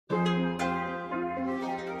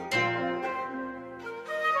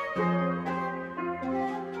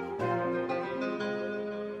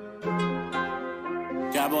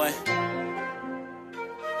boy.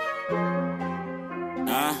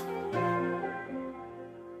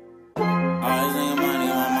 Always thinking money,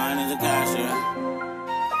 my mind is a cashier.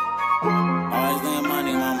 Always thinking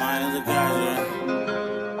money, my mind is a cashier.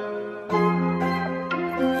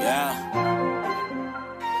 Yeah.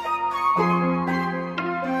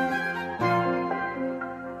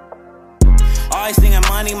 Always thinking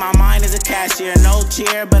money, my mind is a cashier. No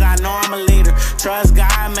cheer, but I know I'm a leader. Trust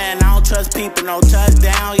God, man, I don't trust people. No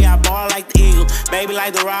touchdown, yeah, I ball like the eagle. Baby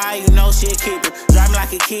like the ride, you know she a keeper. Drive me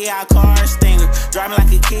like a key, I call her a stinger. Drive me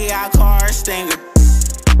like a key, I call her a stinger.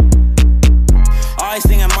 Always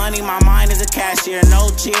thinking money, my mind is a cashier. No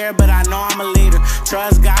cheer, but I know I'm a leader.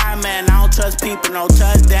 Trust God, man, I don't trust people. No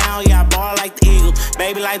touchdown, yeah, I ball like the eagle.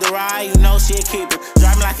 Baby like the ride, you know she a keeper.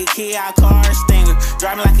 Drive me like a key, I call her a stinger.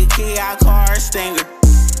 Drive me like a key, I call her a stinger.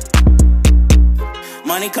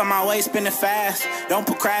 Money come my way, spend it fast. Don't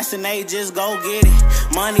procrastinate, just go get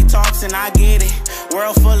it. Money talks and I get it.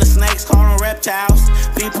 World full of snakes, call them reptiles.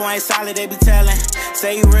 People ain't solid, they be telling.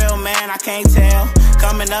 Say you real, man, I can't tell.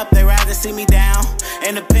 Coming up, they rather see me down.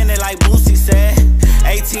 Independent like Boosie said.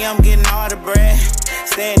 ATM getting all the bread.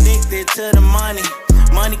 Stay addicted to the money.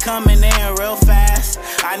 Money coming in real fast.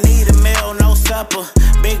 I need a meal, no supper.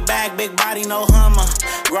 Big bag, big body, no Hummer.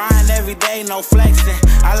 Grind every day, no flexing.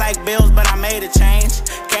 I like bills, but I made a change.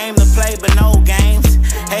 Came to play, but no games.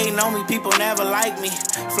 Hating on me, people never like me.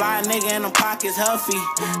 Fly nigga in them pockets, huffy.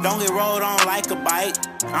 Don't get rolled on like a bike.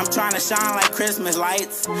 I'm trying to shine like Christmas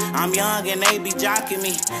lights. I'm young and they be jocking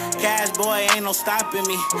me. Cash boy, ain't no stopping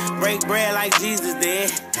me. Break bread like Jesus did.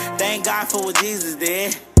 Thank God for what Jesus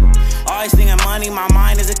did. Always thinking money, my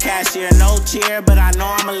mind is a cashier. No cheer, but I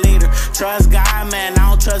know I'm a leader. Trust God, man, I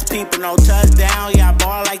don't trust people. No touchdown, yeah, I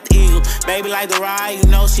ball like the eagle. Baby like the ride, you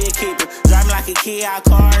know she a keeper. Drive me like a key, I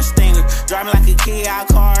call her a stinger. Drive me like a key, I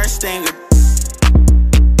call her a stinger.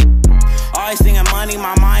 Always thinking money,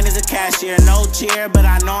 my mind is a cashier. No cheer, but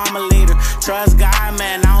I know I'm a leader. Trust God,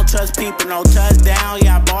 man, I don't trust people. No touchdown,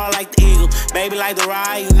 yeah, I ball like the eagle. Baby like the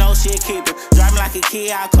ride, you know she a keeper. Drive me like a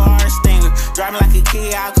key, I call her a stinger. Drive me like a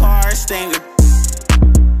key, I call her a stinger.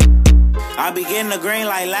 I be getting the green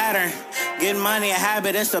like Ladder. Getting money a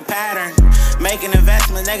habit, it's a pattern. Making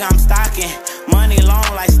investments, nigga, I'm stocking. Money long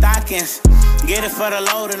like stockings. Get it for the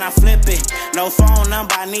load and I flip it. No phone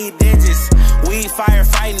number, I need digits. Weed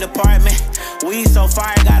firefighting department. Weed so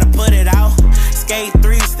fire, gotta put it out. Skate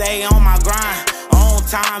 3, stay on my grind. On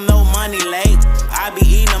time, no money late. I be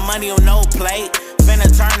eating the money on no plate. Finna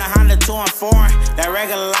turn a Honda to a foreign. That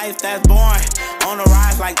regular life, that's boring. On the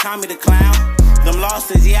rise like Tommy the Clown. Them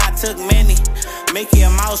losses, yeah, I took many. Mickey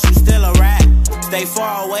and Mouse, you still a rat. Stay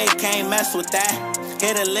far away, can't mess with that.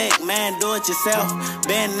 Hit a lick, man, do it yourself.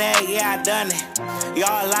 Been there, yeah, I done it.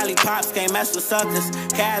 Y'all lollipops can't mess with suckers.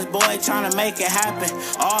 Cash boy tryna make it happen.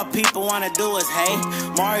 All people wanna do is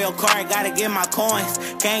hate. Mario Kart, gotta get my coins.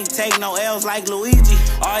 Can't take no L's like Luigi.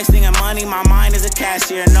 Always thinking money, my mind is a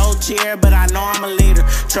cashier. No cheer, but I know I'm a leader.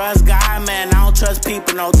 Trust God, man, I don't trust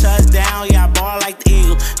people. No touchdown, yeah, I ball like the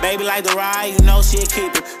eagle. Baby like the ride, you know she a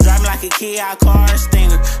keeper. Drive me like a key, I call her a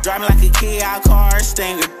stinger. Drive me like a key, I call her a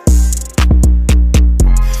stinger.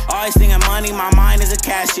 Always thinking money, my mind is a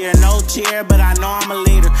cashier. No cheer, but I know I'm a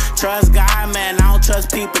leader. Trust God, man, I don't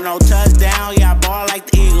trust people. No touchdown, yeah, I ball like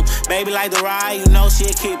the eagle. Baby like the ride, you know she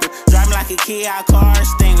a keeper. Drive me like a key, I call her a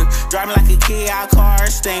stinger. Drive me like a key, I call her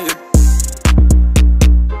a stinger.